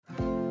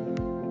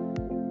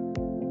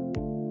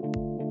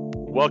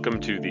Welcome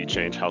to the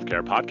Change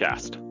Healthcare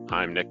podcast.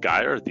 I'm Nick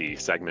Geyer, the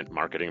segment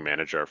marketing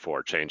manager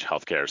for Change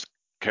Healthcare's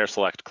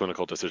CareSelect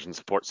Clinical Decision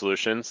Support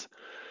Solutions.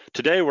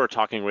 Today, we're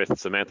talking with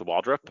Samantha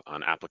Waldrop,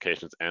 an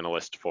applications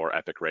analyst for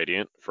Epic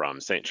Radiant from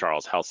St.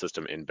 Charles Health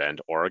System in Bend,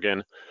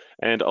 Oregon,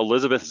 and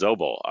Elizabeth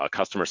Zobel, a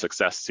customer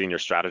success senior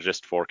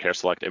strategist for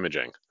CareSelect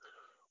Imaging.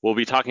 We'll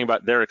be talking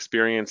about their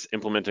experience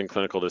implementing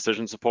clinical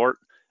decision support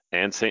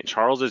and St.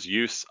 Charles's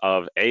use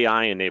of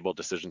AI-enabled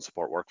decision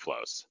support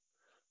workflows.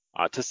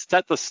 To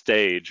set the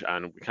stage,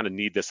 and we kind of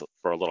need this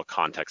for a little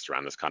context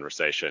around this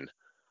conversation,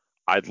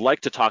 I'd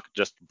like to talk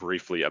just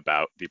briefly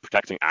about the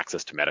Protecting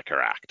Access to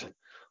Medicare Act.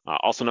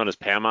 Also known as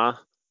PAMA,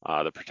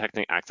 the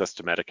Protecting Access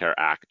to Medicare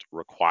Act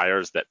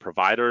requires that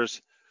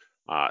providers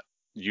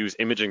use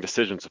imaging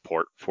decision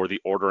support for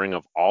the ordering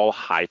of all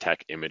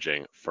high-tech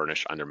imaging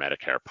furnished under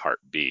Medicare Part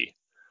B.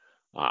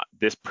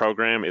 This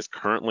program is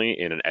currently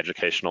in an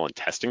educational and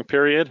testing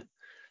period,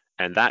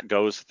 and that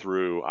goes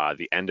through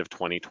the end of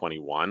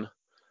 2021.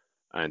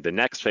 And the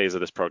next phase of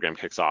this program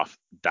kicks off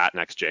that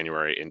next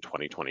January in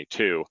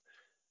 2022.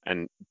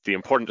 And the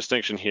important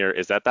distinction here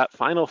is that that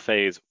final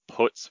phase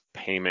puts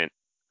payment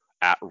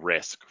at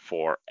risk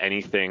for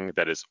anything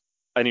that is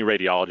any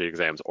radiology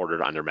exams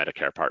ordered under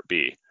Medicare Part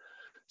B.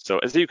 So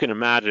as you can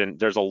imagine,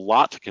 there's a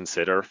lot to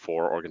consider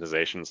for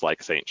organizations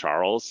like St.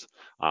 Charles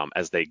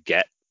as they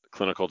get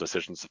clinical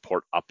decision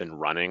support up and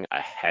running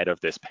ahead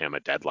of this PAMA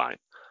deadline.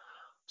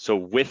 So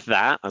with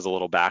that as a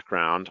little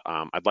background,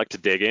 I'd like to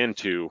dig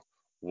into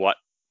what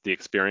the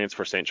experience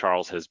for St.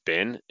 Charles has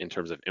been in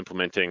terms of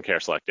implementing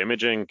CareSelect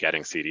Imaging,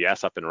 getting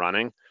CDS up and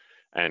running,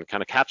 and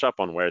kind of catch up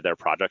on where their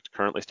project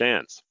currently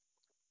stands.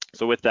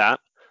 So with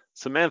that,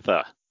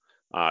 Samantha,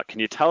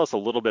 can you tell us a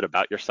little bit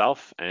about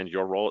yourself and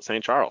your role at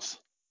St. Charles?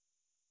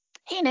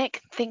 Hey,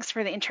 Nick. Thanks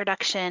for the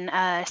introduction.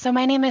 So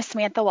my name is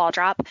Samantha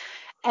Waldrop.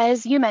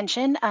 As you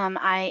mentioned,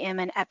 I am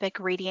an Epic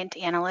Radiant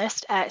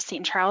analyst at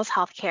St. Charles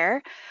Healthcare.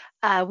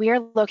 We are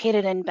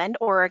located in Bend,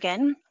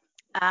 Oregon.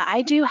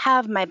 I do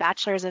have my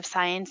Bachelor's of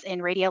Science in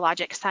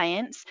Radiologic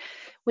Science,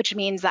 which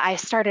means that I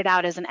started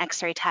out as an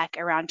X-ray tech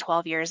around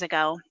 12 years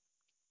ago.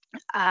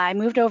 I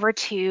moved over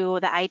to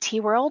the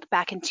IT world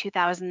back in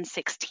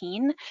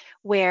 2016,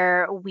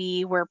 where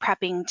we were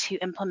prepping to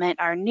implement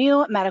our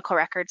new medical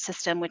record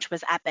system, which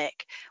was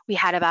Epic. We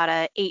had about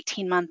a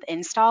 18-month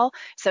install,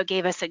 so it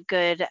gave us a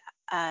good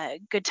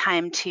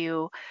time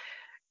to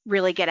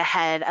really get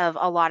ahead of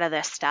a lot of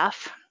this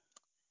stuff.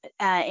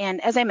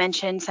 And as I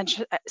mentioned,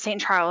 St.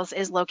 Charles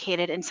is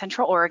located in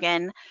Central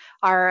Oregon.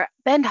 Our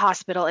Bend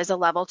Hospital is a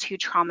level 2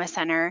 trauma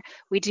center.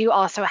 We do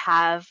also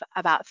have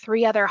about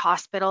 3 other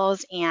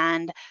hospitals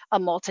and a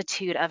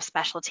multitude of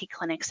specialty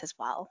clinics as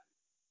well.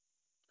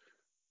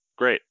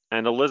 Great.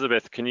 And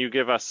Elizabeth, can you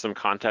give us some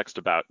context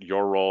about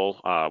your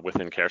role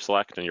within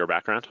CareSelect and your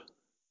background?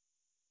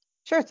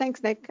 Sure,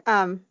 thanks, Nick.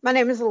 My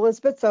name is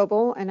Elizabeth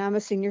Zobel, and I'm a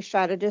senior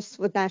strategist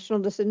with National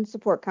Decision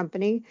Support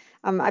Company.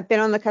 I've been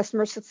on the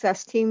customer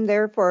success team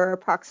there for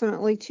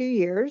approximately 2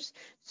 years.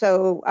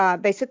 So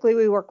basically,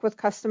 we work with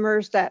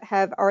customers that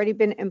have already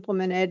been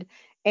implemented,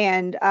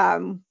 and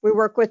we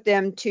work with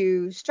them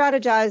to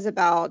strategize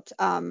about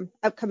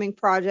upcoming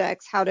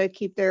projects, how to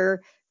keep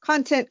their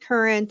content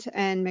current,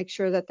 and make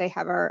sure that they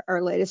have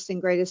our latest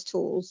and greatest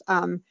tools.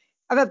 I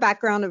have a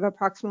background of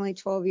approximately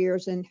 12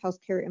 years in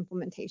healthcare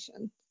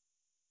implementation.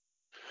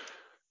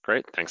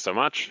 Great, thanks so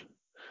much.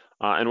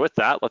 And with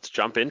that, let's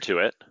jump into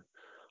it.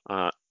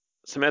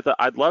 Samantha,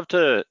 I'd love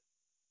to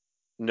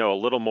know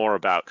a little more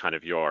about kind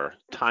of your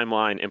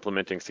timeline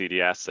implementing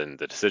CDS and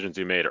the decisions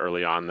you made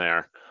early on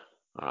there.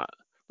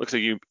 Looks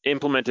like you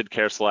implemented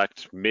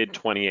CareSelect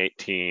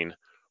mid-2018.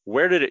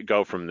 Where did it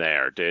go from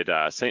there? Did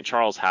St.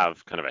 Charles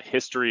have kind of a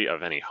history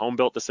of any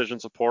home-built decision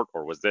support,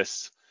 or was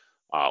this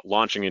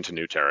launching into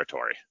new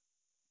territory?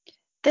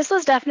 This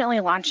was definitely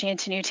launching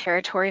into new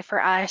territory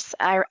for us.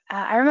 I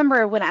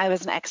remember when I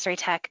was an X-ray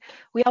tech,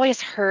 we always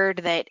heard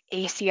that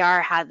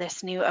ACR had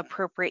this new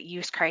appropriate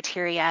use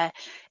criteria,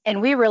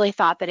 and we really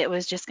thought that it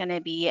was just going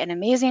to be an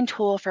amazing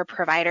tool for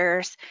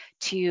providers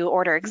to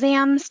order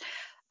exams.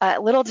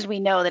 Little did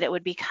we know that it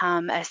would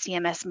become a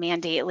CMS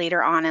mandate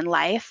later on in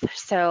life.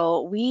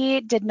 So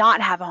we did not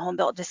have a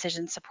home-built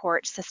decision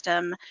support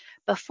system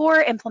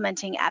before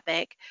implementing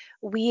Epic.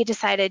 We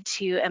decided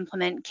to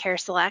implement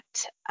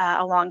CareSelect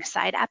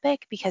alongside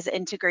Epic because it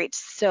integrates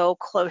so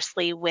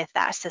closely with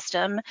that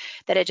system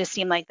that it just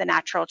seemed like the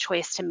natural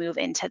choice to move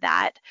into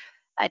that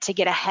to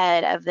get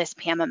ahead of this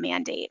PAMA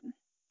mandate.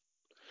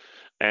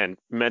 And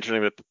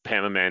mentioning the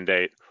PAMA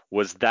mandate,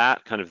 was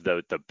that kind of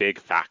the big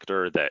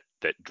factor that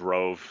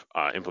drove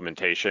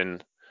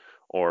implementation,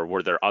 or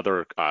were there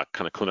other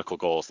kind of clinical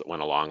goals that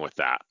went along with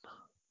that?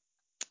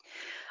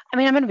 I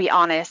mean, I'm going to be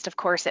honest, of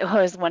course, it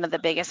was one of the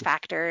biggest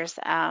factors.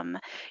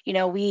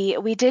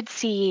 We did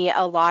see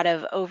a lot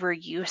of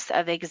overuse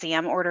of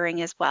exam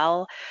ordering as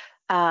well.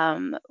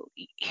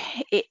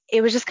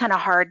 It was just kind of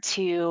hard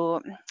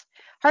to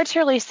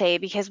really say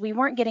because we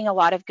weren't getting a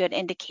lot of good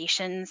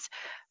indications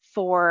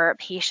for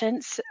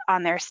patients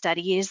on their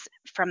studies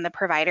from the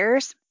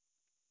providers.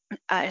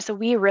 So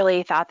we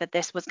really thought that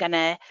this was going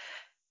to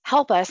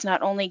help us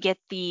not only get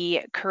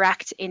the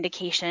correct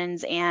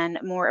indications and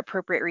more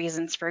appropriate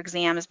reasons for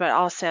exams, but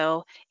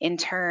also in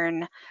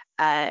turn,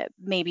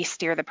 maybe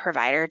steer the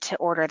provider to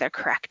order the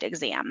correct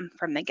exam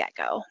from the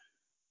get-go.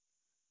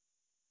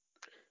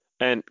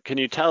 And can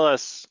you tell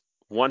us,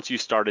 once you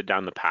started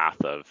down the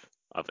path of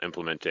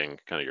implementing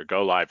kind of your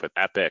go live with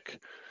Epic,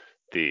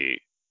 the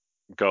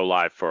go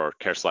live for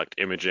CareSelect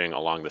imaging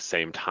along the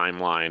same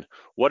timeline,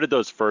 what did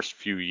those first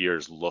few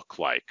years look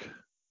like?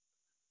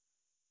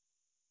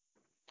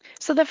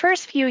 So the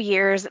first few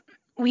years,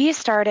 we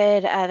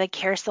started the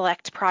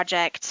CareSelect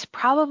project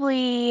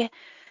probably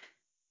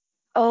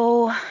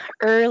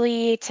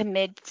early to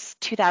mid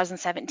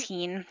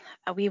 2017.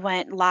 We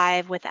went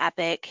live with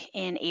Epic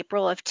in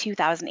April of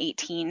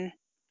 2018.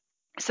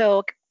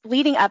 So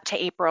leading up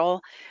to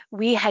April,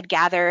 we had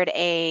gathered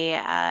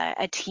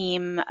a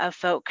team of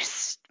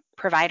folks,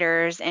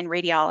 providers and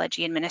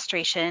radiology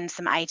administration,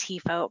 some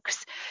IT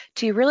folks,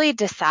 to really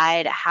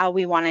decide how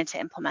we wanted to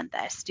implement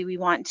this. Do we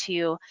want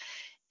to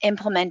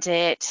implement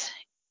it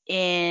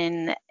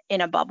in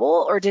a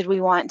bubble, or did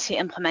we want to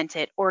implement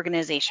it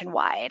organization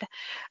wide?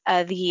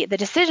 The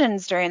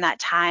decisions during that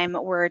time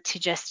were to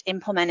just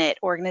implement it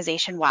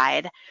organization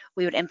wide.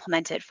 We would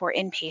implement it for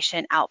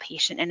inpatient,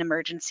 outpatient, and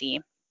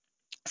emergency.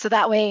 So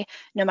that way,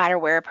 no matter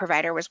where a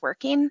provider was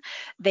working,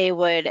 they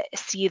would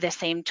see the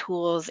same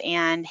tools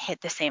and hit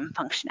the same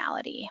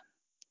functionality.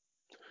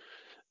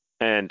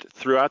 And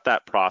throughout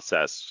that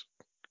process,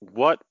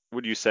 what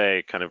would you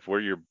say kind of were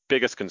your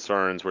biggest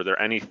concerns? Were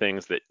there any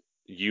things that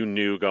you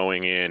knew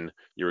going in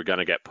you were going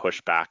to get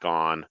pushback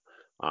on?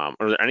 Or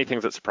are there any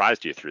things that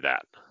surprised you through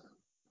that?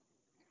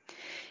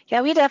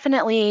 Yeah, we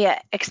definitely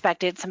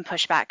expected some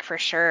pushback for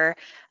sure.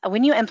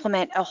 When you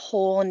implement a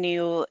whole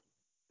new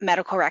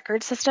medical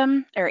record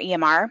system, or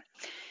EMR,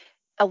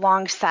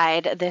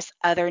 alongside this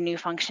other new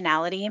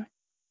functionality,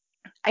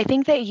 I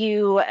think that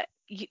you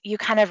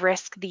kind of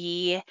risk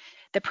the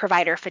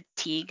provider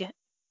fatigue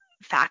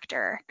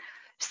factor.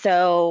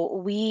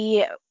 So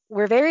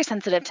we're very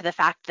sensitive to the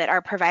fact that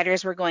our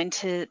providers were going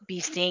to be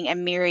seeing a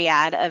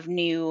myriad of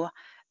new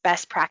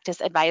best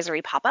practice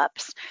advisory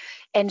pop-ups.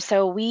 And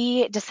so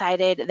we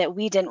decided that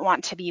we didn't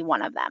want to be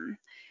one of them.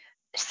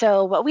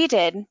 So what we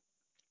did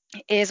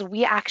is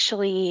we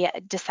actually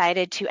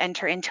decided to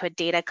enter into a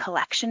data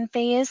collection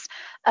phase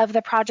of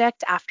the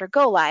project after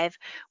go live,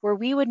 where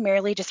we would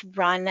merely just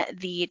run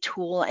the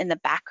tool in the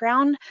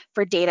background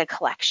for data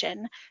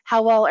collection.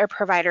 How well are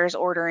providers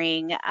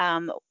ordering?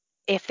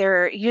 If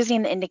they're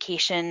using the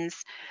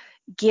indications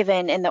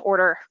given in the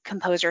order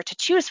composer to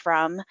choose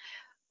from,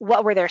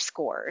 what were their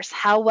scores?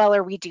 How well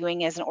are we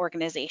doing as an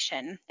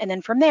organization? And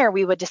then from there,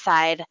 we would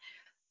decide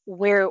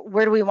where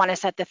do we want to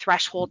set the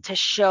threshold to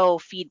show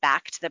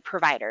feedback to the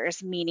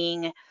providers,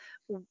 meaning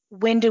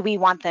when do we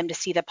want them to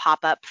see the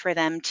pop-up for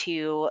them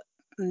to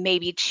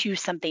maybe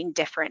choose something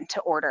different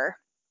to order.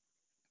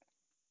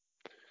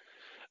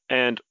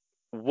 And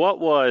what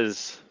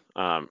was,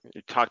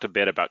 you talked a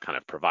bit about kind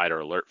of provider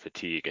alert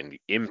fatigue and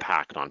the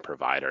impact on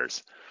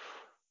providers.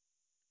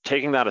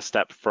 Taking that a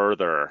step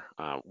further,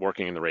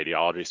 working in the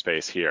radiology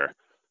space here,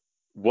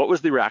 what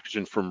was the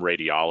reaction from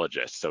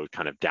radiologists? So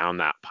kind of down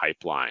that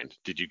pipeline,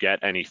 did you get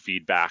any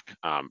feedback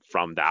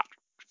from that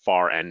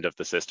far end of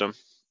the system?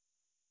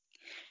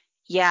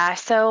 Yeah,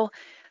 so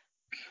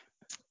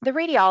the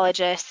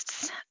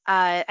radiologists,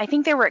 I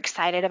think they were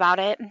excited about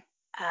it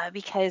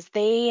because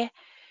they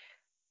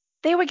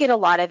would get a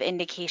lot of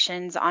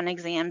indications on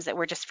exams that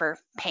were just for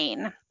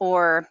pain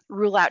or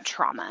rule out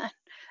trauma.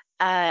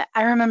 I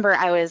remember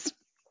I was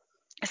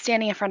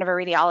standing in front of a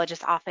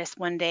radiologist's office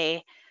one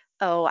day,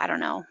 I don't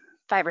know,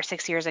 5 or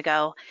 6 years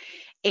ago,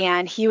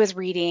 and he was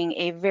reading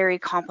a very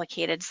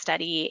complicated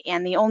study,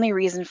 and the only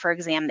reason for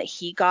exam that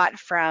he got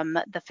from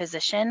the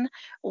physician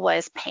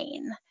was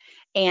pain.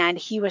 And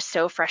he was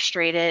so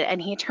frustrated,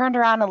 and he turned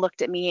around and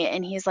looked at me,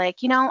 and he's like,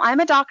 I'm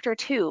a doctor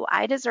too.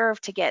 I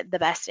deserve to get the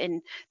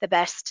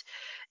best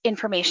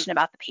information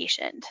about the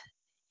patient.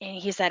 And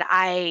he said,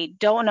 I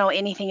don't know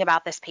anything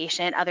about this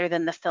patient other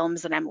than the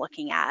films that I'm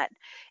looking at.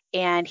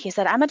 And he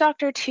said, I'm a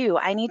doctor too.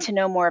 I need to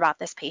know more about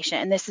this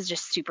patient. And this is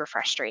just super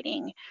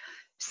frustrating.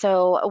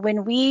 So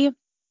when we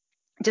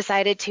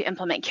decided to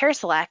implement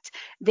CareSelect,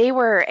 they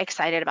were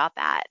excited about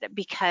that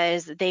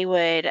because they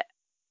would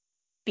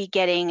be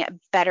getting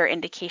better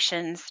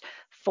indications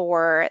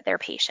for their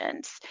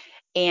patients.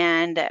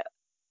 And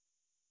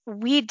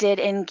we did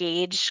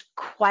engage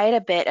quite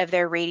a bit of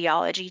their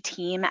radiology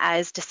team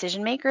as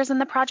decision makers in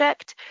the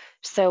project.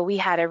 So we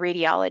had a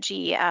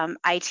radiology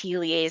IT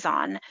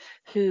liaison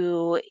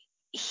who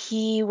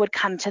he would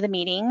come to the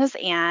meetings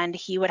and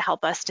he would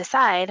help us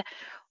decide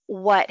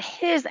what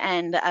his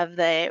end of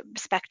the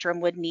spectrum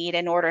would need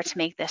in order to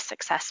make this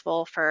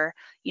successful for,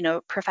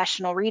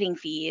 professional reading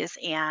fees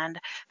and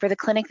for the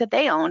clinic that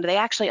they owned. They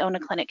actually own a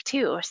clinic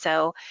too.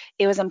 So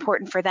it was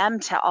important for them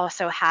to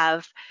also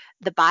have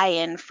the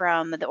buy-in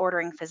from the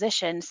ordering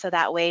physician so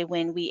that way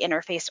when we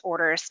interface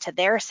orders to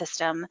their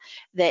system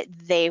that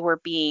they were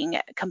being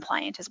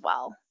compliant as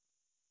well.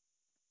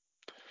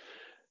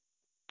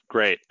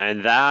 Great.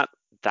 And that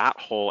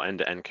whole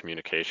end-to-end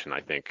communication,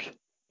 I think,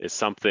 is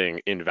something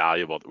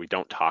invaluable that we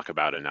don't talk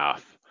about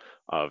enough.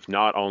 Of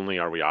not only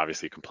are we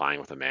obviously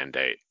complying with a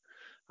mandate,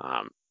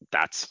 um,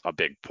 that's a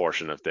big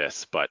portion of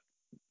this, but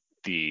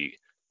the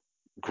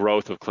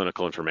growth of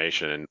clinical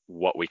information and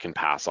what we can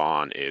pass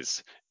on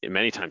is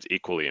many times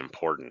equally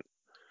important.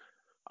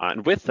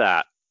 And with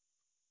that,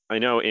 I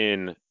know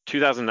in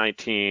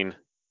 2019,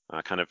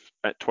 kind of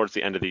towards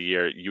the end of the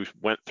year, you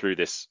went through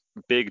this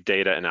big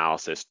data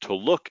analysis to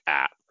look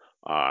at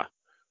uh,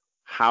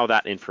 how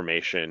that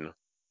information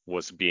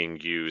was being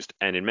used,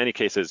 and in many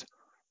cases,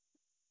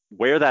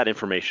 where that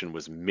information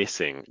was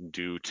missing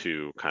due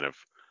to kind of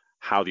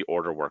how the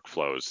order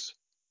workflows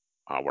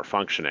were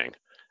functioning.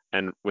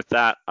 And with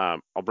that, I'll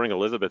bring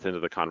Elizabeth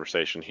into the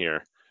conversation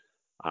here.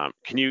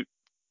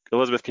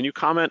 Elizabeth, can you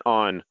comment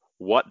on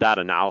what that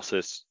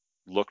analysis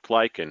looked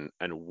like and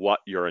what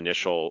your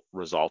initial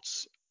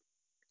results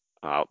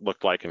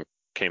looked like and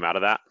came out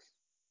of that?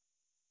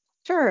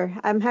 Sure,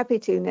 I'm happy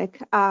to,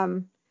 Nick.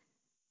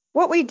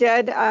 What we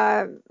did,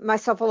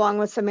 myself along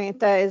with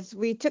Samantha, is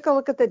we took a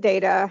look at the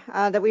data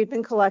that we've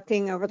been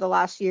collecting over the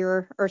last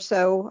year or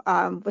so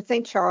with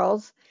St.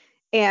 Charles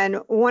and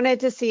wanted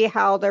to see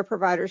how their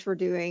providers were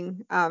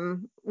doing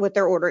with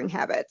their ordering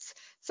habits.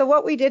 So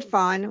what we did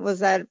find was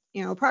that,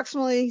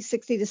 approximately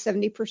 60 to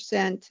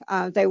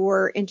 70% they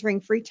were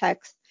entering free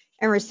text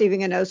and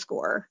receiving a no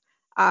score.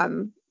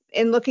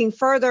 In looking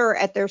further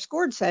at their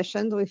scored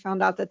sessions, we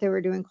found out that they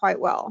were doing quite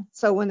well.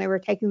 So when they were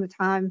taking the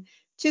time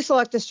to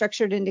select a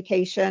structured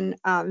indication,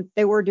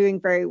 they were doing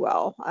very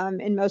well.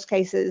 In most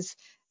cases,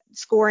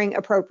 scoring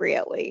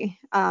appropriately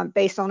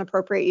based on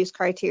appropriate use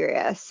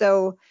criteria.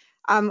 So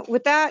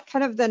with that,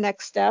 kind of the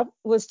next step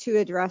was to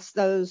address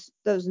those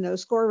no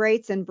score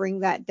rates and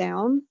bring that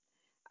down.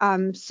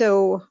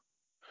 So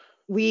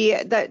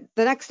the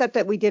next step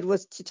that we did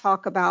was to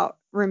talk about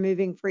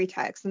removing free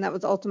text, and that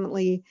was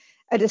ultimately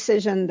a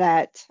decision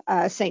that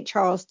St.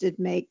 Charles did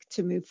make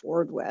to move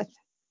forward with.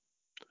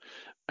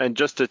 And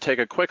just to take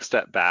a quick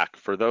step back,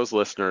 for those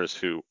listeners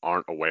who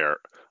aren't aware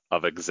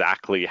of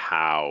exactly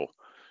how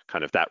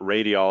kind of that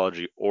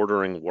radiology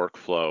ordering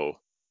workflow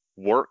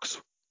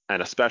works,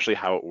 and especially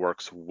how it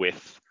works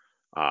with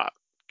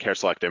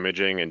CareSelect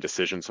imaging and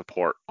decision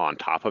support on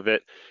top of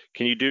it,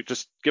 can you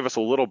just give us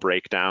a little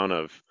breakdown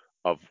of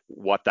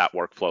what that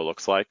workflow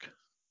looks like?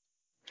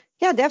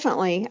 Yeah,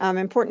 definitely.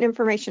 Important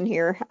information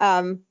here.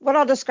 What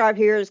I'll describe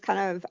here is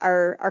kind of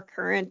our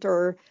current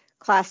or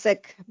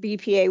classic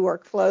BPA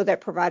workflow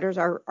that providers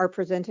are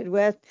presented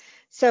with.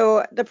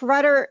 So the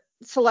provider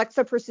selects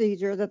a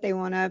procedure that they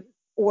want to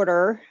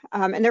order,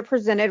 and they're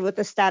presented with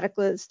a static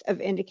list of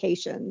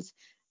indications.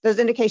 Those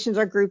indications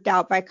are grouped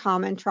out by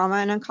common trauma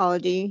and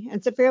oncology. And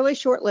it's a fairly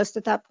short list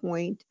at that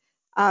point.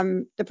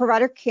 The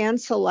provider can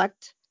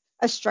select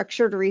a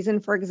structured reason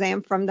for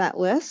exam from that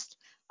list.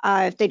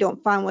 If they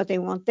don't find what they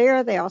want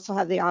there, they also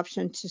have the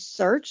option to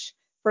search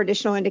for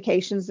additional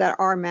indications that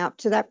are mapped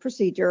to that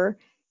procedure.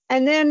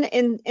 And then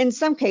in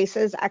some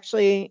cases,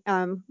 actually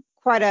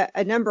quite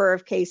a number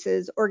of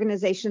cases,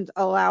 organizations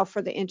allow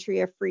for the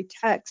entry of free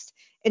text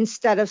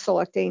instead of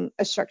selecting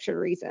a structured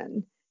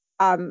reason.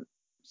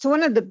 So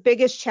one of the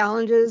biggest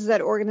challenges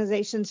that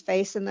organizations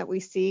face and that we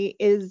see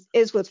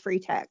is with free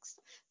text.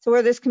 So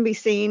where this can be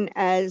seen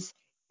as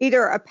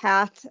either a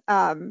path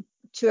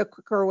to a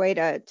quicker way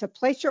to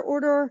place your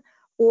order,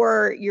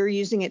 or you're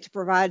using it to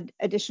provide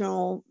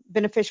additional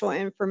beneficial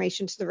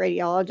information to the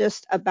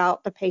radiologist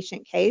about the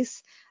patient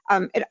case.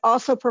 It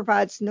also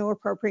provides no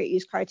appropriate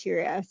use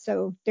criteria,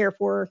 so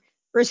therefore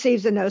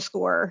receives a no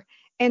score.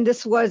 And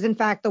this was, in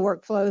fact, the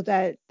workflow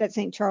that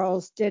St.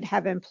 Charles did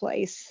have in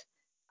place.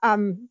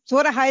 So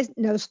what a high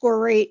no score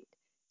rate,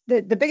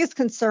 the biggest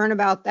concern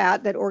about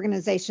that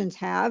organizations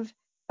have,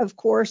 of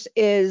course,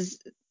 is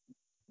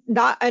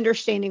not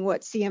understanding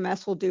what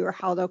CMS will do or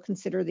how they'll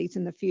consider these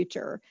in the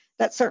future.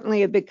 That's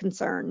certainly a big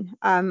concern.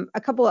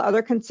 A couple of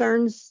other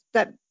concerns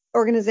that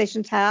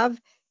organizations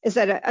have is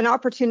that an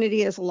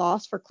opportunity is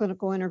lost for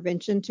clinical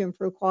intervention to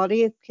improve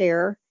quality of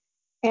care.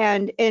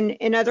 And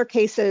in other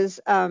cases,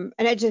 an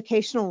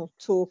educational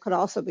tool could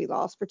also be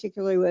lost,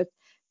 particularly with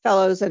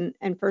fellows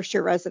and first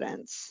year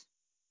residents.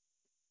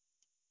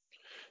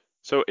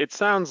 So it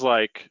sounds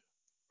like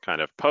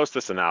kind of post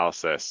this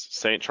analysis,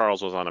 St.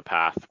 Charles was on a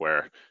path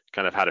where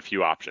kind of had a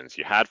few options.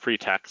 You had free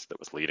text that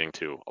was leading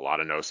to a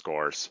lot of no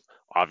scores,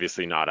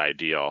 obviously not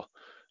ideal.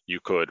 You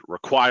could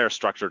require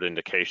structured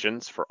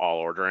indications for all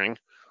ordering,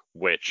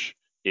 which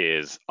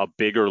is a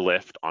bigger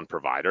lift on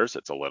providers.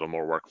 It's a little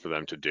more work for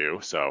them to do.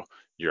 So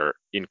you're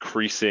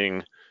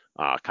increasing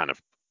kind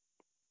of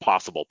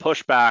possible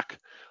pushback,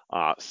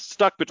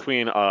 stuck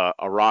between a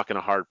rock and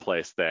a hard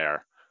place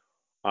there.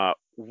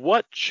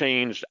 What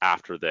changed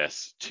after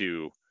this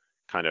to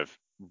kind of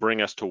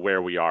bring us to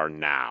where we are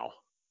now?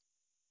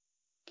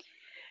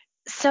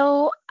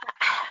 So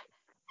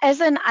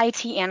as an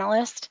IT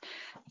analyst,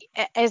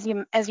 as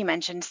you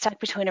mentioned, stuck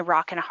between a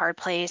rock and a hard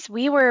place,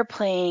 we were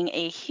playing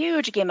a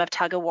huge game of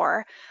tug of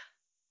war.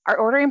 Our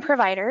ordering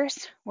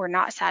providers were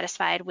not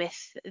satisfied with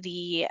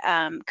the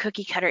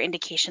cookie cutter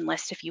indication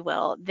list, if you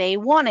will. They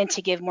wanted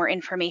to give more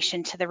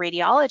information to the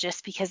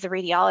radiologists because the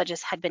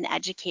radiologists had been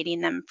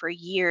educating them for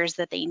years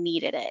that they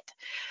needed it.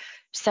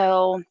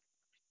 So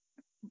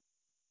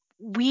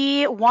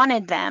we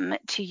wanted them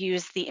to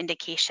use the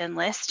indication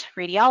list.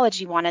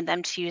 Radiology wanted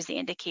them to use the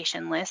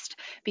indication list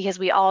because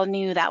we all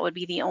knew that would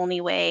be the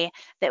only way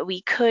that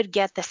we could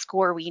get the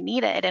score we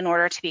needed in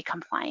order to be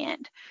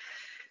compliant.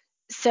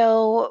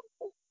 So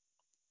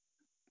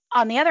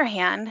on the other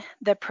hand,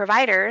 the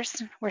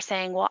providers were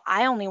saying, well,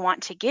 I only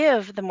want to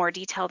give the more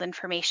detailed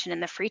information in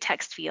the free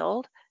text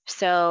field,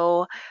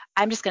 so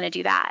I'm just going to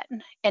do that.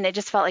 And it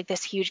just felt like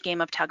this huge game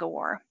of tug of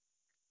war.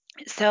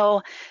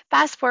 So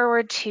fast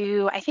forward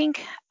to,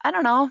 I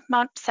don't know,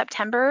 about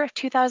September of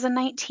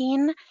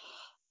 2019,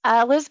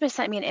 Elizabeth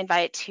sent me an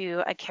invite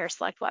to a Care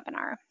Select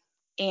webinar.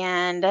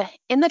 And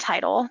in the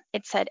title,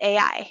 it said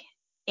AI.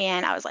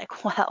 And I was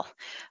like, well,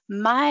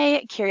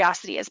 my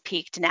curiosity is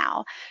piqued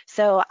now.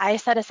 So I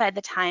set aside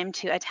the time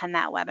to attend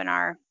that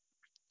webinar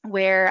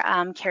where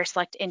Care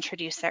Select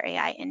introduced their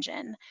AI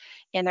engine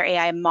and their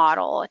AI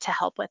model to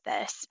help with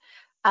this.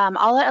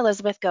 I'll let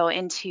Elizabeth go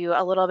into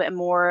a little bit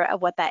more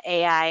of what that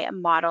AI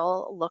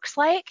model looks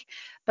like,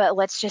 but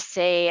let's just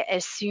say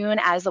as soon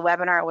as the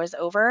webinar was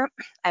over,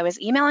 I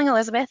was emailing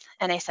Elizabeth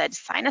and I said,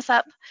 sign us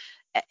up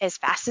as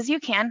fast as you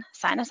can,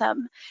 sign us up.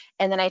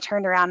 And then I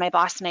turned around, my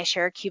boss and I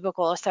share a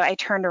cubicle. So I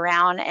turned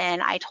around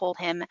and I told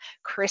him,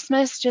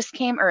 Christmas just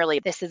came early.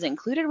 This is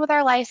included with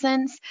our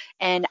license.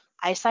 And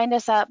I signed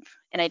us up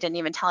and I didn't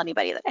even tell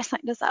anybody that I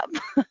signed us up.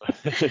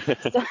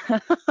 So,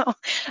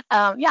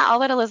 yeah, I'll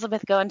let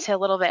Elizabeth go into a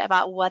little bit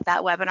about what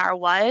that webinar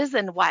was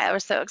and why I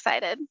was so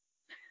excited.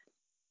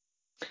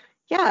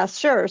 Yeah,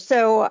 sure.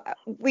 So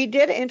we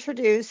did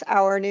introduce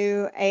our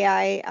new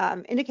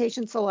AI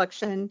indication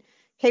selection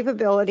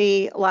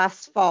capability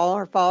last fall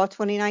or fall of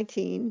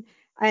 2019.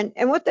 And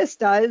what this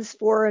does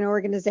for an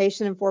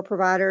organization and for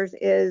providers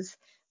is,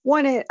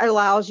 one, it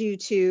allows you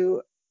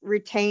to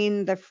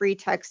retain the free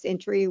text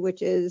entry,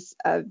 which is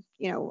a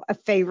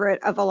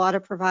favorite of a lot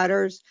of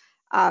providers.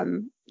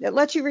 It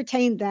lets you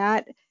retain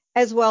that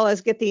as well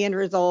as get the end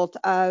result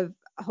of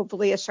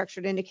hopefully a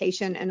structured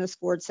indication and a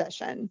scored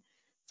session.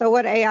 So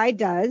what AI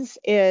does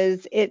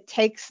is it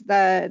takes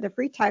the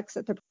free text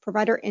that the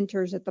provider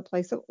enters at the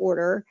place of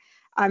order,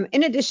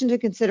 in addition to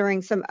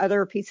considering some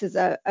other pieces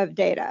of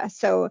data.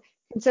 So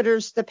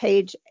considers the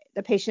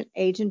patient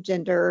age and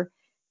gender,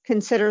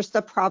 considers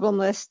the problem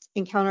list,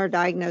 encounter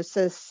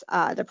diagnosis,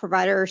 the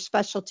provider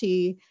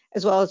specialty,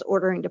 as well as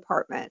ordering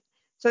department.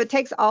 So it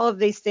takes all of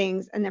these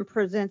things and then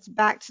presents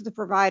back to the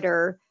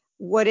provider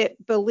what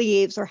it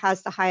believes or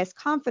has the highest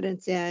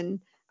confidence in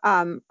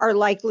are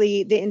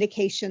likely the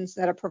indications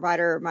that a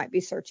provider might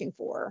be searching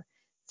for.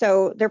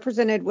 So they're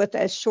presented with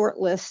a short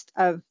list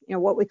of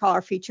what we call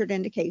our featured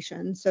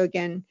indications. So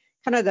again,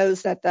 kind of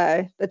those that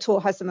the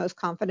tool has the most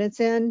confidence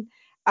in.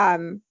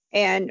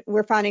 And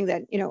we're finding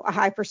that a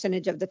high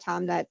percentage of the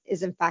time that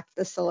is in fact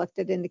the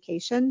selected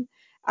indication.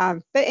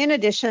 But in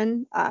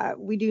addition,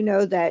 we do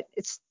know that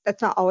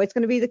that's not always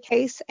going to be the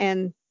case,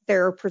 and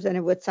they're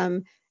presented with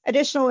some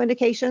additional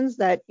indications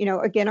that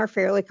again are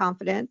fairly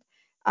confident.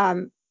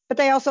 But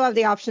they also have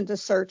the option to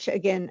search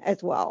again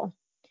as well.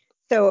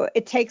 So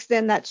it takes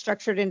then that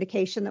structured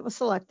indication that was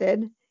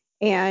selected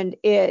and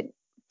it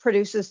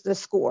produces the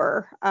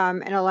score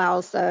and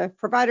allows the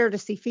provider to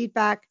see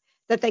feedback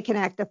that they can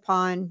act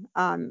upon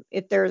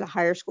if there's a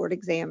higher scored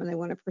exam and they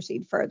want to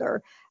proceed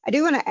further. I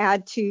do want to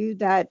add too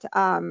that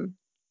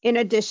in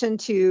addition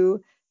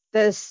to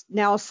this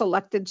now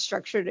selected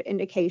structured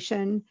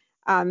indication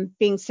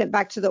being sent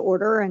back to the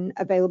order and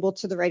available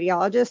to the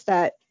radiologist,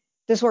 that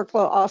this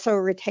workflow also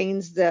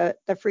retains the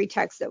free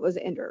text that was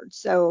entered.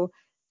 So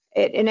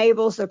it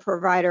enables the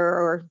provider,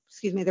 or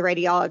excuse me, the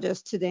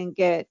radiologist, to then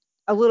get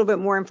a little bit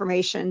more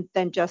information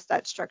than just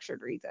that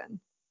structured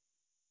reason.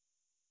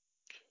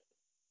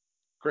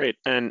 Great.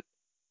 And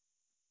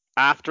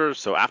after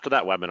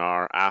that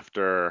webinar,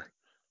 after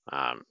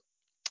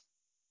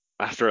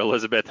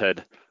Elizabeth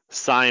had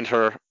signed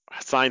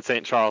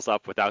St. Charles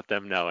up without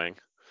them knowing,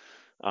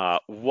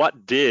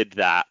 what did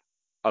that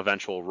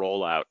eventual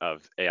rollout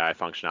of AI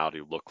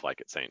functionality look like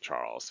at St.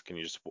 Charles? Can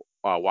you just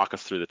walk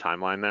us through the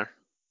timeline there?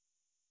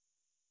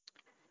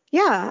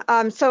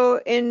 Yeah,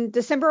 so in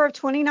December of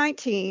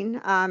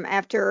 2019,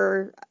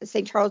 after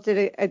St. Charles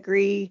did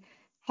agree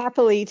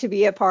happily to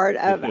be a part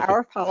of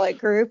our pilot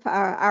group,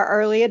 our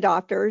early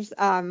adopters,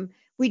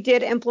 we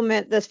did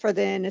implement this for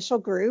the initial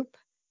group.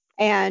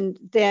 And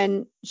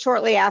then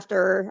shortly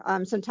after,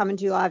 sometime in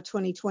July of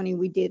 2020,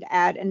 we did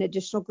add an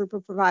additional group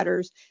of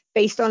providers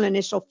based on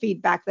initial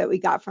feedback that we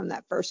got from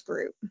that first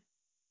group.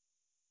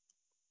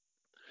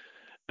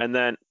 And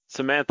then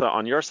Samantha,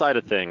 on your side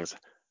of things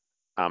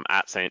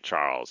at St.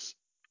 Charles,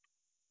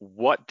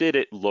 what did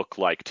it look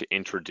like to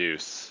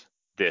introduce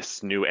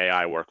this new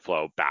AI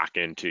workflow back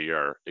into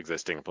your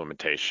existing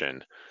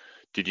implementation?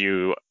 Did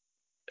you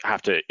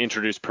have to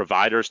introduce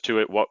providers to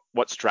it?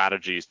 What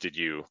strategies did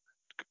you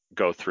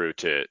go through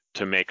to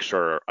make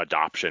sure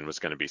adoption was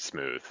going to be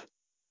smooth?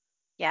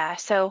 Yeah,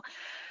 so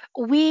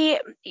we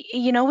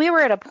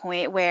were at a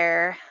point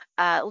where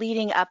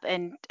leading up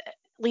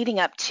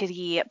to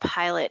the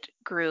pilot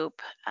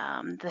group,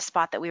 the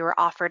spot that we were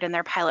offered in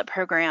their pilot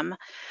program,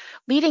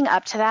 leading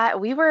up to that,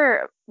 we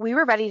were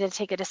ready to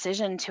take a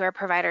decision to our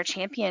provider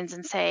champions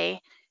and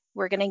say,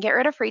 we're going to get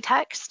rid of free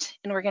text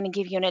and we're going to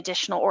give you an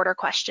additional order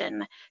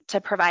question to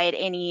provide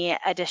any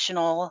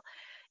additional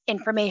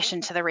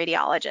information to the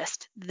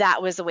radiologist.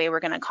 That was the way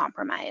we're going to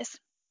compromise.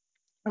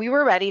 We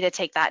were ready to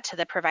take that to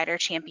the provider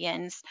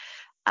champions.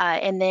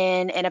 And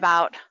then in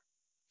about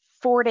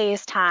 4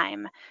 days'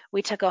 time,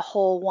 we took a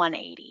whole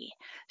 180.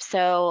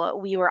 So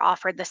we were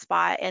offered the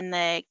spot in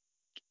the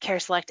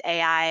CareSelect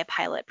AI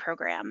pilot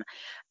program.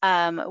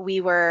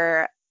 We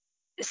were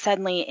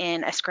suddenly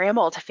in a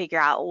scramble to figure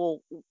out,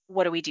 well,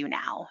 what do we do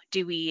now?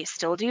 Do we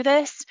still do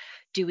this?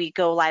 Do we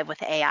go live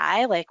with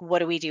AI? Like, what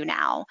do we do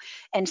now?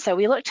 And so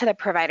we looked to the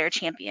provider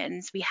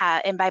champions.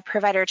 And by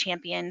provider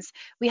champions,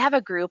 we have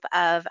a group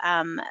of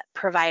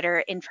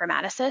provider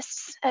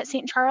informaticists at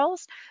St.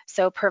 Charles.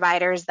 So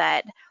providers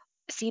that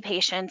see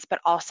patients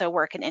but also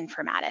work in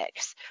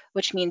informatics,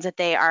 which means that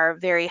they are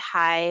very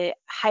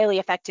highly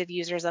effective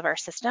users of our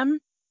system,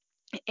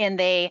 and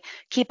they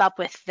keep up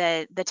with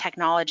the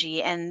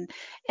technology, and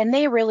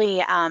they really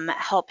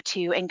help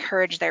to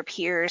encourage their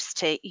peers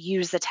to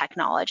use the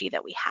technology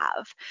that we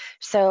have.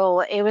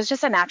 So it was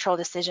just a natural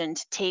decision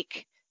to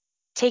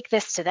take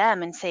this to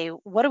them and say,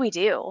 what do we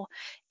do?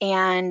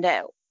 And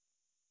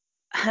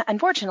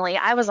unfortunately,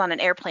 I was on an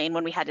airplane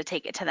when we had to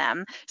take it to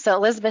them. So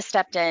Elizabeth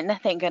stepped in,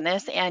 thank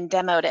goodness, and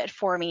demoed it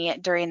for me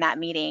during that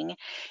meeting.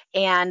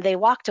 And they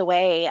walked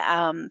away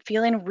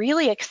feeling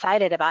really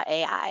excited about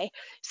AI.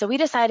 So we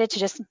decided to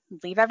just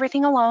leave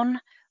everything alone.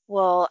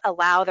 We'll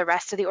allow the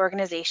rest of the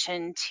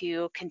organization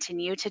to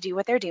continue to do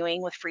what they're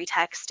doing with free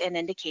text and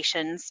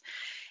indications.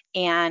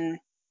 And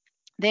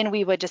then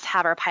we would just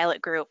have our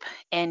pilot group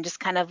and just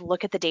kind of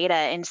look at the data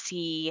and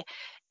see,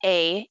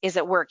 is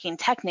it working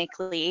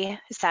technically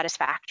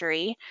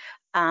satisfactory?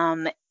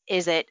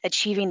 Is it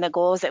achieving the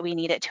goals that we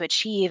need it to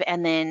achieve?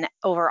 And then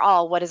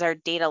overall, what does our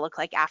data look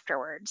like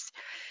afterwards?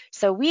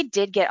 So we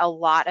did get a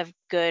lot of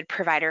good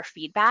provider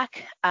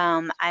feedback.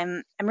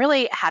 I'm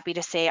really happy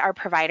to say our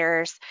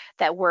providers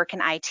that work in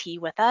IT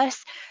with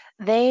us,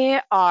 they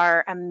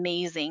are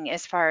amazing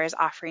as far as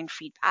offering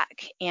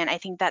feedback. And I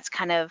think that's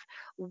kind of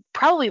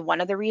probably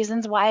one of the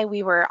reasons why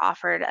we were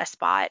offered a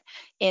spot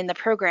in the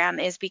program,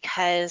 is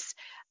because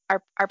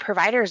our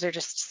providers are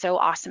just so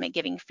awesome at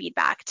giving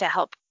feedback to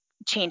help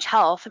Change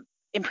Health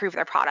improve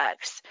their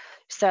products.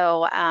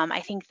 So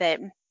I think that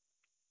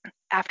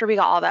after we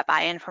got all that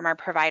buy-in from our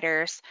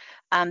providers,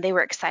 they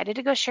were excited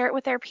to go share it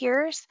with their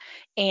peers.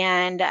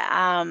 And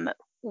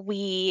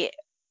we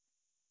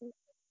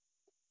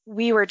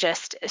were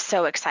just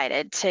so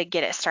excited to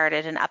get it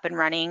started and up and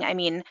running. I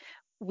mean,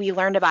 we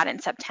learned about it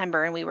in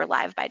September and we were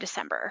live by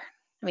December.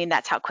 I mean,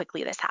 that's how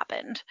quickly this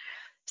happened.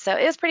 So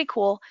it was pretty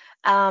cool.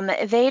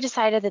 They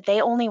decided that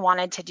they only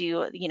wanted to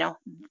do,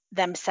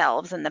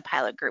 themselves in the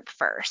pilot group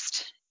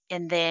first.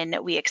 And then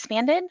we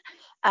expanded.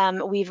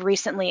 We've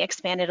recently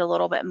expanded a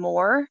little bit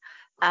more.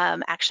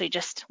 Actually,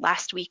 just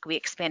last week, we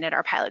expanded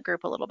our pilot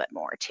group a little bit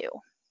more too.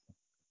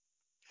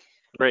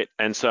 Great.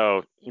 And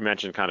so you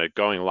mentioned kind of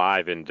going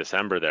live in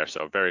December there,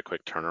 so very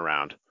quick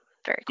turnaround.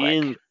 Very quick.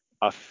 In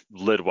a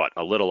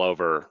little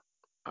over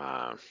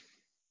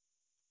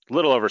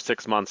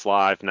 6 months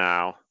live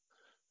now.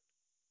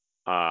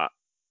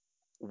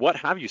 What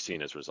have you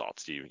seen as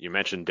results? You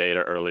mentioned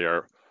data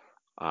earlier.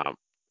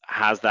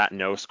 Has that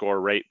no score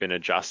rate been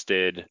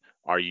adjusted?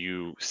 Are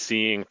you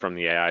seeing from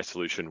the AI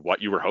solution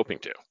what you were hoping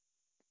to?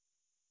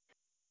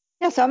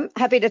 Yeah, so I'm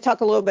happy to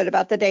talk a little bit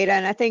about the data.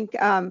 And I think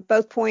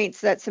both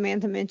points that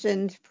Samantha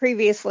mentioned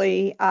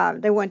previously,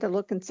 they want to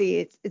look and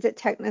see, is it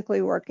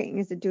technically working?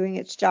 Is it doing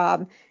its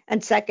job?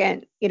 And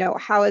second,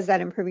 how is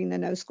that improving the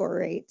no score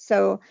rate?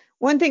 So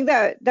one thing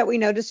that we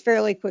noticed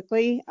fairly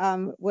quickly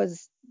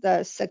was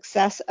the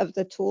success of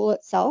the tool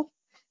itself.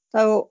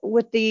 So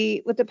with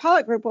the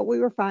pilot group, what we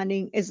were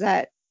finding is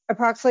that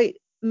approximately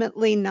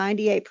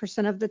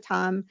 98% of the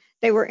time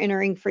they were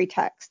entering free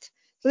text.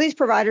 So these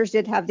providers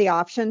did have the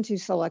option to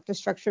select a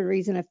structured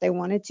reason if they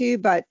wanted to,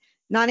 but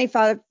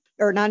 95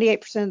 or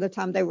 98% of the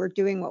time they were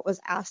doing what was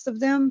asked of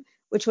them,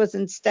 which was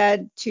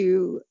instead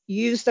to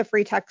use the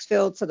free text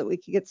field so that we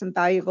could get some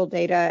valuable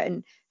data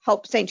and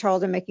help St.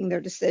 Charles in making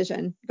their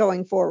decision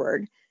going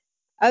forward.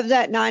 Of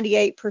that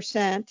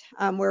 98%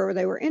 where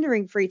they were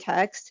entering free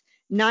text,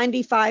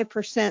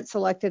 95%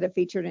 selected a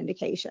featured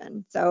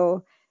indication.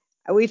 So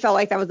we felt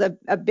like that was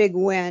a big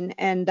win,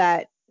 and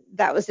that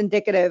was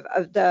indicative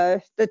of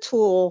the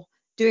tool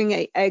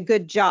doing a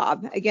good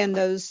job. Again,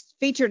 those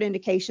featured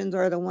indications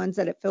are the ones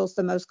that it feels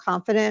the most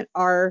confident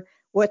are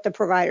what the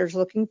provider's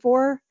looking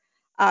for.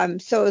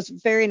 So it was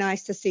very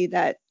nice to see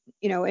that,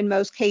 in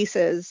most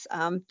cases,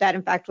 that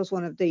in fact was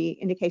one of the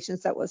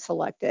indications that was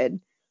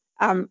selected.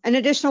 An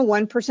additional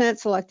 1%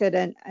 selected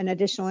an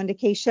additional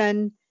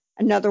indication.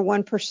 Another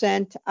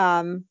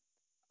 1%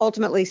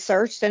 ultimately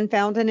searched and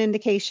found an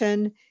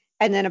indication,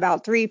 and then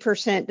about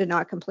 3% did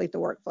not complete the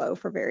workflow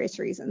for various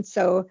reasons.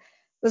 So it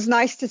was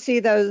nice to see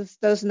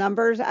those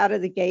numbers out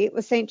of the gate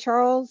with St.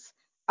 Charles.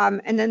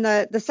 And then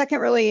the second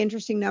really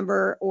interesting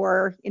number,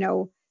 or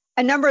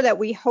a number that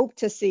we hope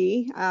to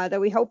see, that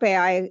we hope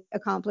AI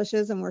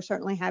accomplishes, and we're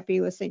certainly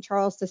happy with St.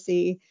 Charles to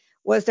see,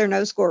 was their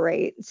no score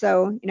rate.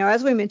 So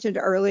as we mentioned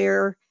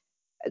earlier,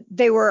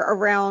 they were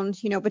around,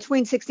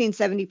 between 60 and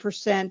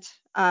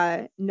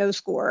 70% no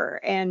score,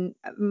 and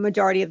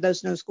majority of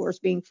those no scores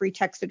being free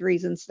texted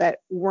reasons that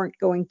weren't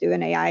going through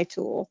an AI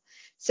tool.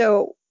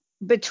 So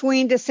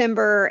between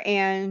December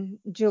and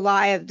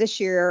July of this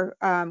year,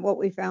 what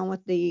we found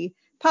with the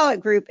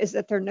pilot group is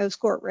that their no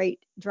score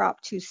rate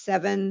dropped to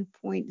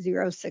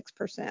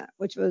 7.06%,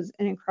 which was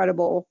an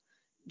incredible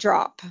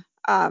drop.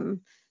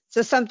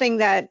 So something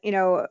that,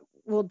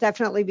 will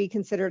definitely be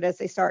considered as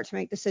they start to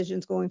make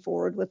decisions going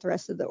forward with the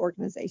rest of the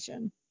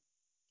organization.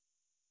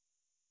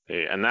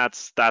 And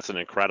that's an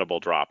incredible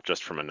drop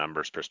just from a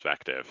numbers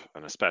perspective,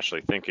 and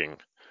especially thinking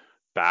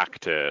back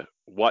to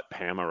what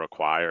PAMA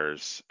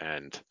requires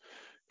and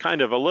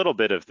kind of a little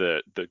bit of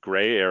the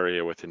gray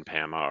area within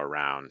PAMA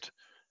around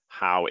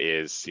how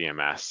is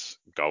CMS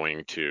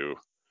going to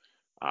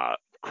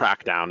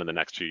crack down in the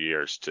next few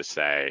years to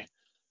say,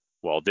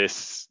 well,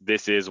 this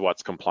is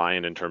what's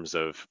compliant in terms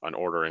of an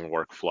ordering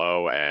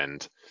workflow,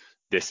 and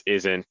this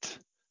isn't.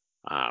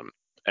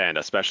 And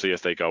especially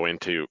as they go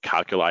into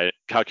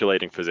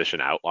calculating physician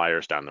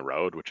outliers down the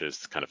road, which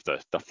is kind of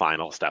the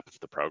final step of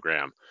the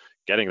program,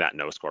 getting that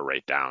no score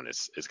rate down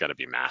is going to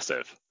be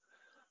massive.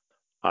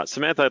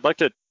 Samantha, I'd like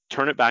to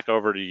turn it back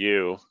over to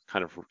you,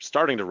 kind of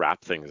starting to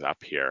wrap things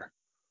up here.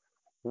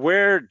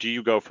 Where do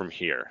you go from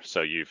here?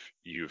 So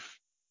you've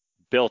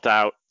built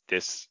out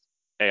this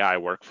AI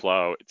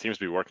workflow. It seems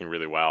to be working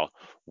really well.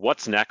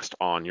 What's next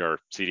on your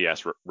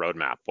CDS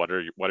roadmap? What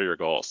are your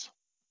goals?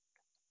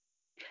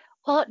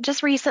 Well,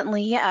 just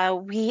recently,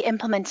 we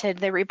implemented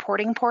the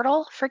reporting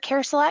portal for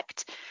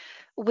CareSelect,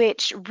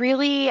 which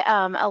really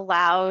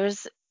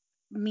allows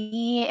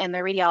me and the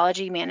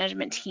radiology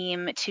management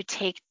team to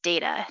take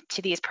data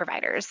to these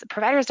providers. The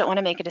providers don't want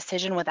to make a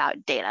decision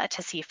without data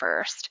to see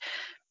first.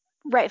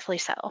 Rightfully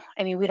so.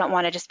 I mean, we don't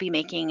want to just be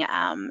making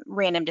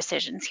random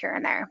decisions here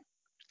and there.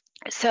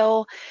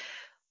 So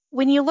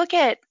when you look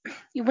at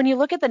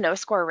the no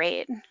score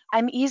rate,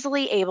 I'm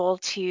easily able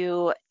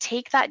to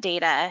take that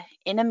data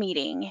in a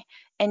meeting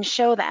and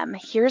show them,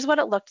 here's what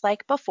it looked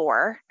like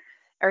before,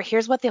 or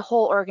here's what the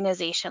whole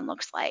organization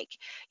looks like.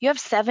 You have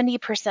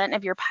 70%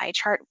 of your pie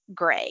chart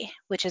gray,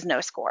 which is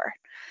no score.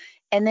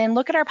 And then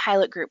look at our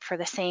pilot group for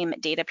the same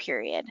data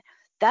period.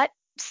 That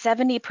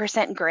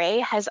 70% gray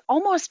has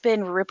almost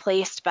been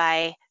replaced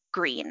by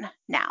green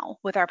now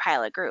with our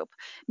pilot group,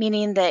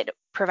 meaning that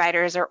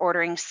providers are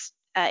ordering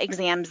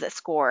exams that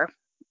score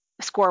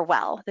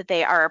well, that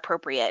they are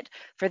appropriate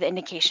for the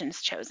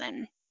indications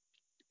chosen.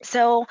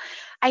 So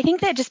I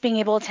think that just being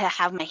able to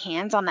have my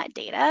hands on that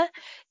data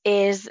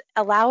is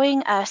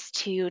allowing us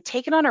to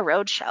take it on a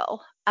roadshow.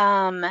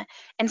 And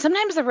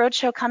sometimes the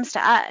roadshow comes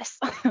to us.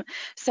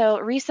 So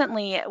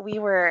recently we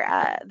were,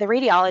 the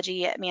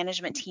radiology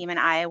management team and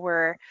I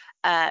were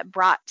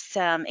brought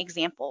some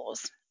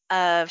examples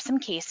of some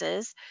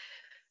cases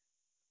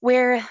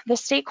where the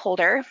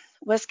stakeholder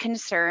was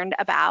concerned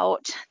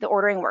about the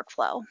ordering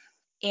workflow.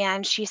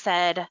 And she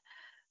said,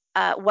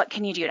 what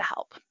can you do to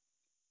help?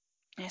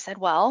 And I said,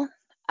 well,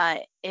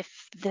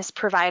 if this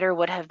provider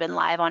would have been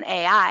live on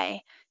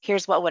AI,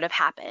 here's what would have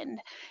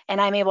happened.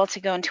 And I'm able to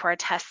go into our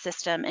test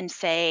system and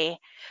say,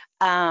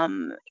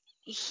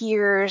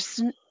 here's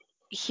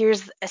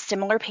a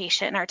similar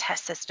patient in our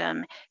test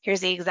system. Here's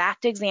the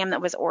exact exam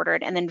that was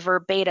ordered, and then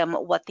verbatim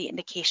what the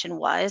indication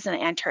was,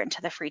 and enter it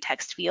into the free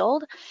text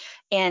field.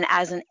 And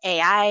as the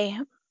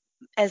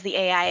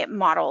AI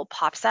model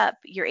pops up,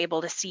 you're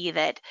able to see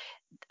that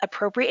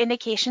appropriate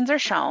indications are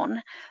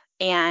shown.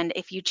 And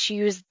if you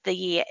choose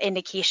the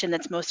indication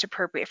that's most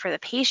appropriate for the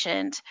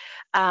patient,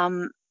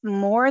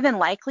 more than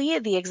likely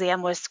the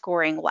exam was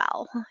scoring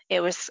well. It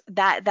was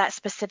that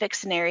specific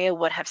scenario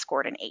would have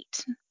scored an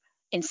 8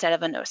 instead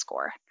of a no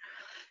score.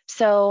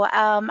 So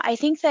I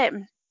think that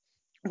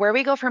where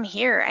we go from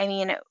here, I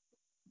mean,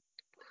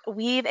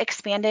 we've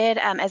expanded,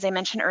 as I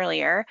mentioned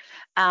earlier,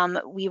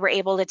 we were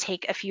able to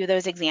take a few of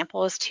those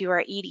examples to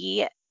our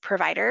ED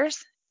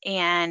providers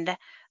and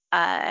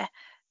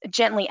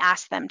gently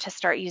ask them to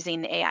start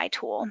using the AI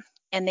tool.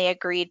 And they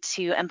agreed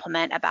to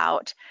implement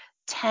about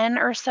 10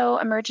 or so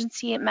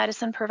emergency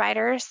medicine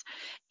providers.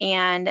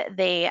 And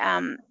they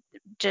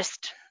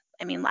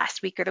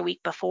last week or the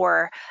week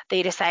before,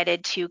 they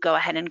decided to go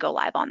ahead and go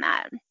live on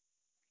that.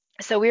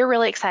 So we were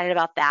really excited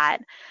about that.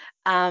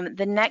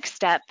 The next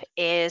step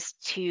is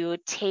to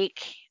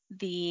take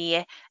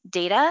the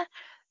data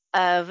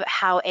of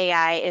how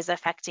AI is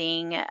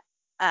affecting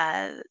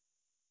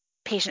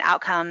patient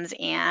outcomes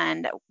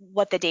and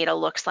what the data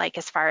looks like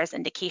as far as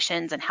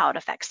indications and how it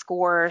affects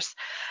scores.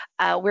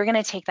 We're going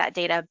to take that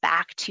data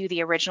back to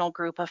the original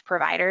group of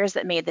providers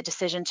that made the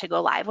decision to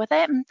go live with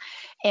it.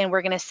 And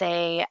we're going to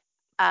say,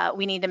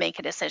 we need to make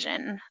a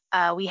decision.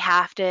 We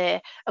have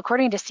to,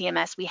 according to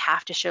CMS, we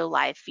have to show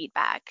live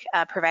feedback.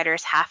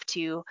 Providers have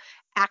to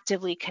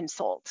actively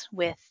consult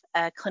with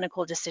a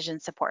clinical decision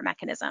support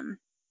mechanism.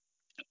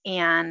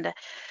 And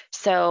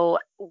so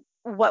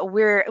what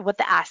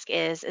the ask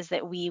is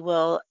that we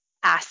will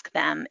ask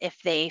them if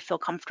they feel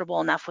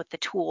comfortable enough with the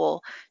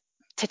tool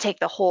to take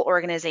the whole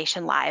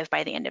organization live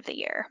by the end of the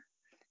year.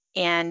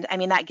 And I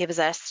mean, that gives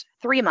us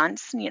 3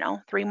 months,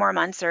 3 more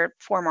months or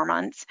 4 more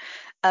months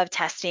of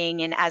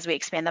testing. And as we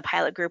expand the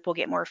pilot group, we'll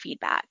get more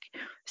feedback.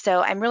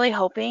 So I'm really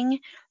hoping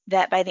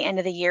that by the end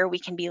of the year, we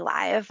can be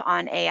live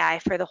on AI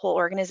for the whole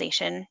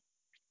organization.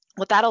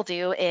 What that'll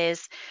do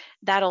is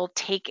that'll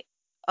take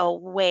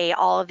away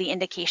all of the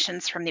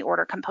indications from the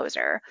order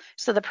composer.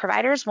 So the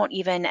providers won't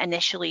even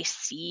initially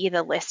see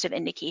the list of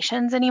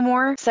indications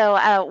anymore.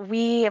 So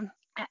we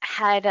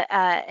had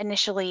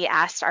initially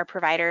asked our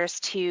providers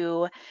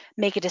to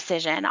make a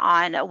decision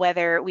on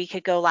whether we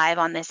could go live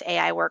on this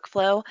AI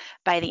workflow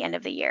by the end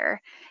of the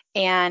year.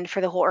 And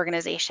for the whole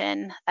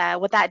organization,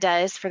 what that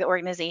does for the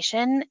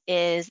organization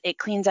is it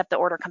cleans up the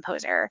order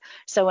composer.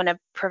 So when a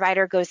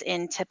provider goes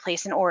in to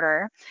place an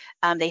order,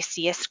 they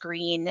see a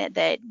screen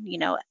that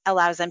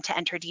allows them to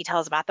enter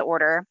details about the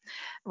order.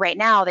 Right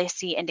now, they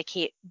see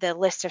indicate the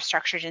list of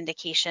structured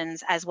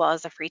indications as well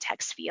as a free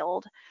text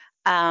field.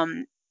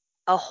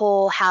 A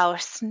whole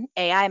house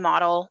AI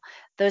model,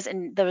 those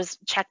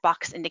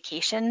checkbox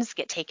indications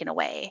get taken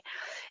away.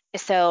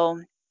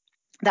 So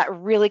that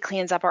really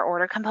cleans up our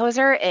order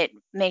composer. It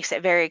makes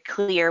it very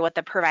clear what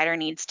the provider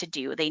needs to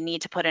do. They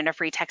need to put in a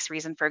free text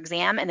reason for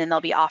exam, and then they'll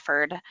be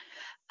offered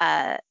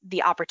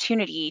the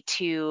opportunity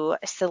to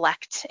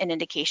select an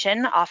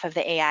indication off of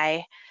the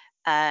AI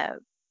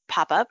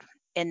pop-up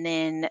and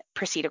then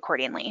proceed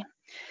accordingly.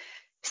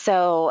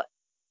 So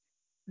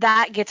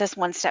that gets us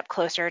one step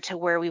closer to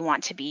where we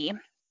want to be.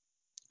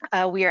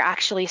 We are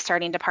actually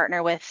starting to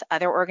partner with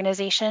other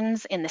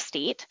organizations in the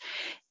state,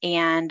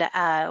 and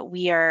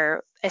we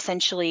are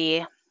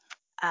essentially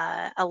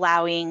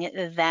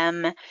allowing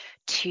them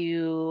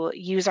to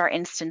use our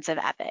instance of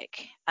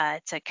Epic.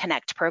 It's a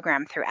Connect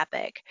program through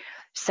Epic.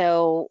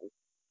 So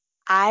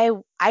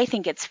I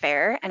think it's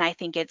fair, and I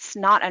think it's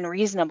not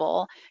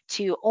unreasonable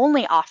to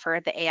only offer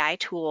the AI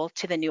tool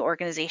to the new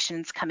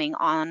organizations coming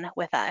on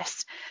with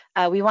us.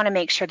 We want to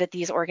make sure that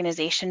these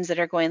organizations that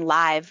are going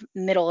live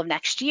middle of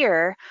next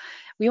year,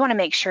 we want to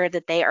make sure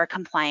that they are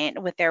compliant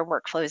with their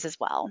workflows as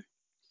well.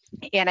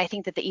 And I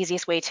think that the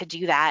easiest way to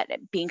do that,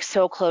 being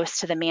so close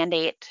to the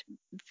mandate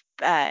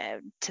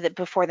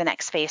before the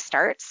next phase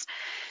starts,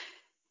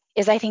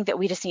 is I think that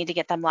we just need to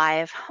get them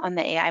live on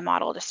the AI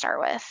model to start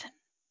with.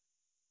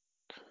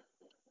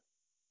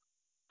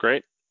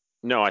 Great.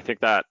 No, I think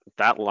that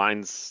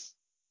lines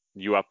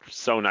you up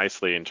so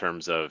nicely in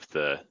terms of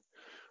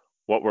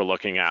what we're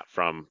looking at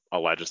from a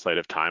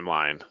legislative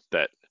timeline,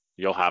 that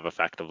you'll have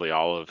effectively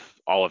all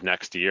of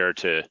next year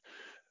to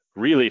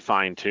really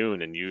fine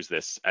tune and use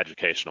this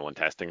educational and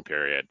testing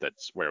period.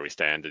 That's where we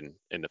stand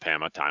in the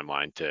PAMA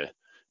timeline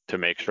to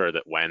make sure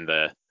that when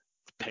the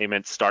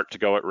payments start to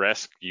go at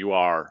risk, you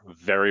are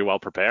very well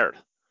prepared.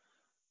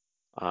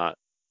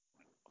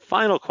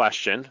 Final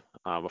question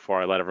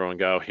before I let everyone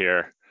go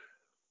here.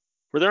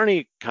 Were there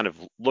any kind of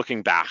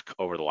looking back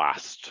over the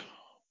last,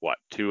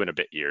 2 and a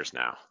bit years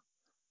now,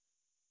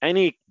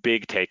 any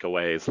big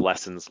takeaways,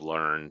 lessons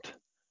learned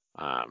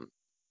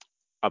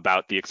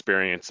about the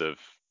experience of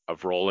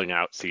rolling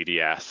out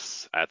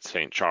CDS at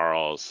St.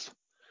 Charles?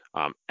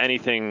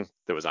 Anything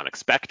that was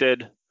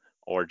unexpected,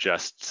 or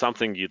just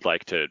something you'd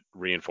like to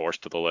reinforce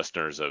to the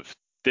listeners of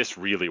this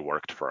really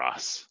worked for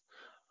us?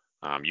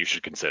 You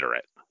should consider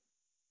it.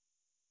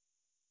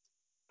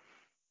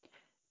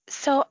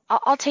 So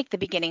I'll take the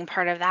beginning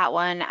part of that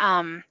one.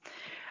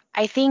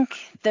 I think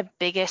the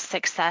biggest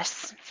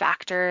success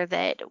factor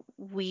that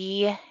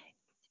we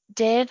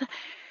did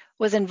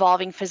was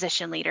involving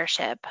physician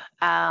leadership.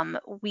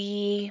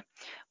 We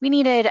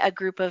needed a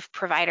group of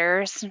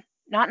providers,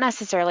 not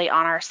necessarily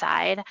on our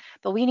side,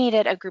 but we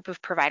needed a group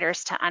of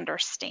providers to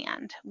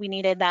understand. We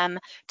needed them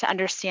to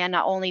understand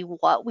not only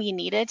what we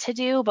needed to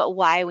do, but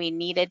why we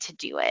needed to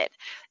do it.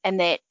 And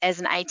that as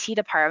an IT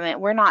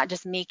department, we're not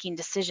just making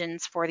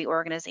decisions for the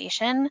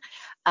organization.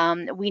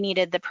 We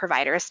needed the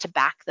providers to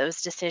back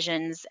those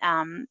decisions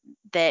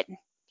that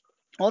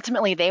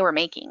ultimately they were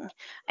making.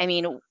 I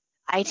mean,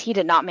 IT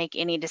did not make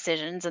any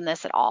decisions in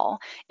this at all.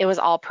 It was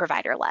all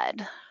provider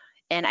led.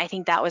 And I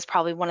think that was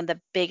probably one of the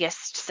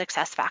biggest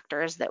success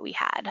factors that we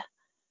had.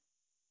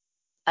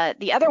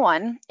 The other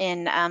one,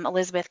 and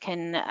Elizabeth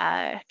can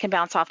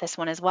bounce off this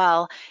one as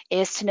well,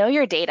 is to know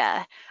your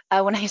data.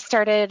 When I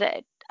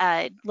started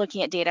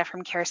looking at data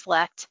from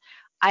CareSelect,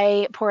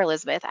 poor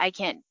Elizabeth, I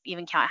can't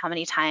even count how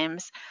many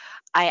times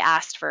I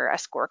asked for a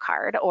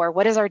scorecard, or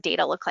what does our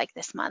data look like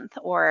this month,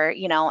 or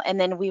and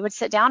then we would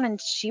sit down and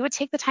she would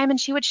take the time and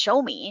she would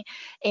show me,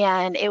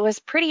 and it was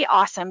pretty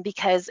awesome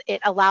because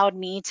it allowed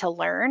me to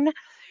learn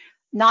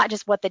not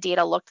just what the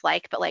data looked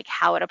like, but like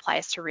how it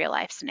applies to real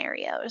life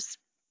scenarios.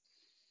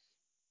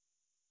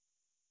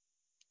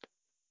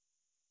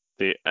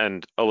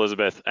 And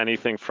Elizabeth,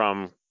 anything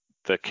from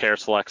the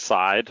CareSelect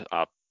side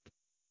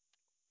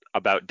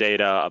about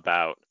data,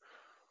 about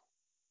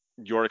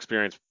your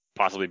experience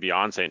possibly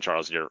beyond St.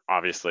 Charles? You're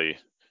obviously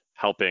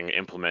helping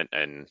implement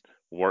and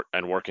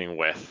working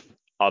with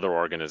other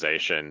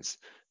organizations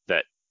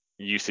that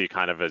you see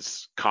kind of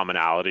as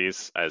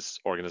commonalities as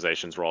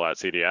organizations roll out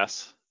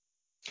CDS.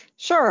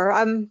 Sure.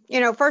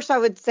 First I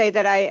would say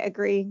that I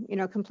agree,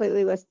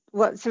 completely with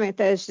what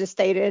Samantha has just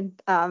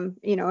stated.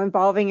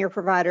 Involving your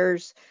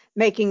providers,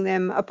 making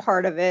them a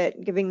part of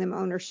it, giving them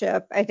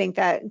ownership. I think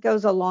that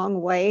goes a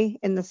long way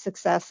in the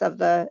success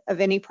of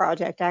any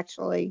project,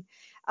 actually.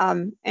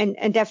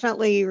 And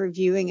definitely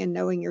reviewing and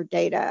knowing your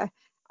data.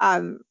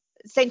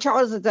 St.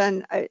 Charles has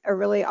done a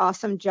really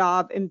awesome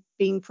job in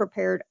being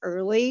prepared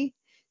early,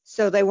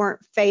 so they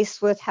weren't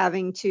faced with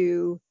having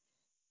to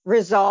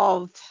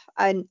resolve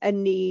a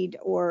need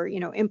or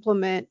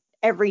implement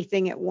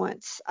everything at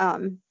once.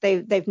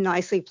 They've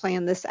nicely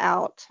planned this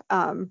out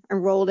and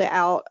rolled it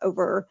out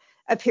over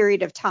a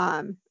period of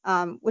time,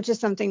 which is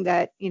something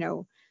that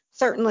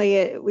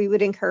certainly we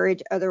would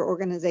encourage other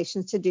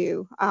organizations to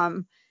do.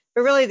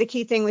 But really, the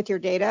key thing with your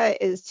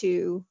data is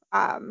to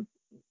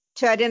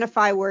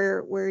identify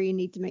where you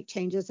need to make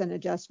changes and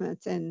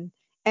adjustments and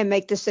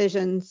make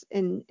decisions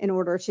in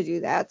order to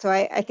do that. So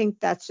I think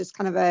that's just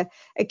kind of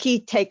a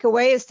key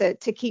takeaway, is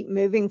to keep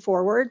moving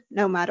forward,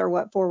 no matter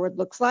what forward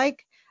looks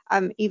like,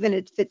 even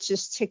if it's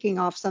just ticking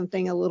off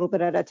something a little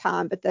bit at a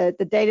time. But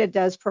the data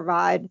does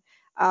provide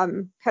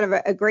kind of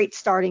a great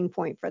starting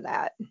point for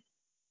that.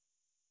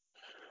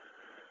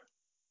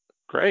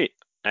 Great.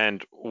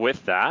 And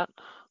with that,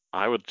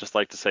 I would just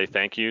like to say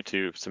thank you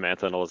to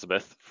Samantha and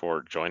Elizabeth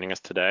for joining us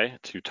today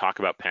to talk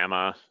about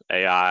PAMA,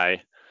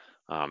 AI,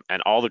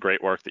 and all the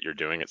great work that you're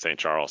doing at St.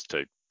 Charles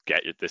to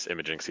get this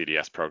imaging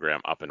CDS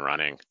program up and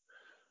running.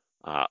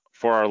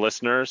 For our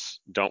listeners,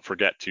 don't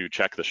forget to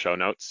check the show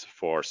notes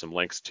for some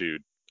links to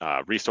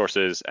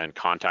resources and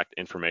contact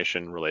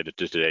information related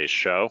to today's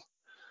show.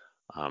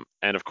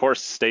 And of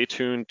course, stay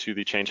tuned to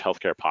the Change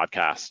Healthcare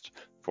podcast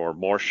for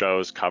more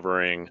shows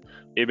covering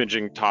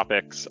imaging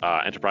topics,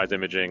 enterprise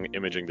imaging,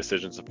 imaging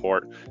decision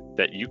support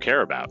that you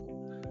care about.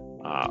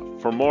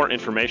 For more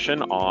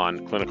information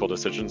on clinical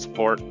decision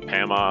support,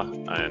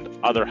 PAMA, and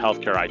other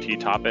healthcare IT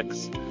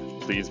topics,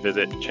 please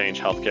visit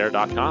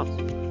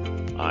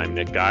changehealthcare.com. I'm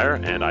Nick Geyer,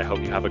 and I hope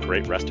you have a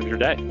great rest of your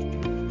day.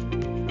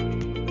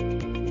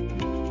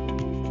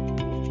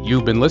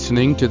 You've been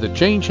listening to the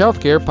Change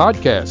Healthcare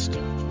podcast.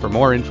 For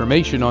more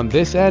information on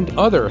this and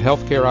other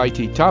healthcare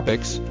IT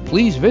topics,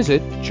 please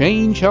visit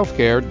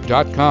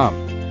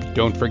changehealthcare.com.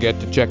 Don't forget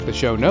to check the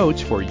show notes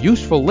for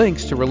useful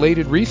links to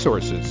related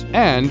resources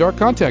and our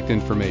contact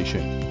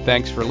information.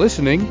 Thanks for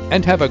listening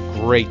and have a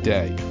great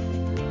day.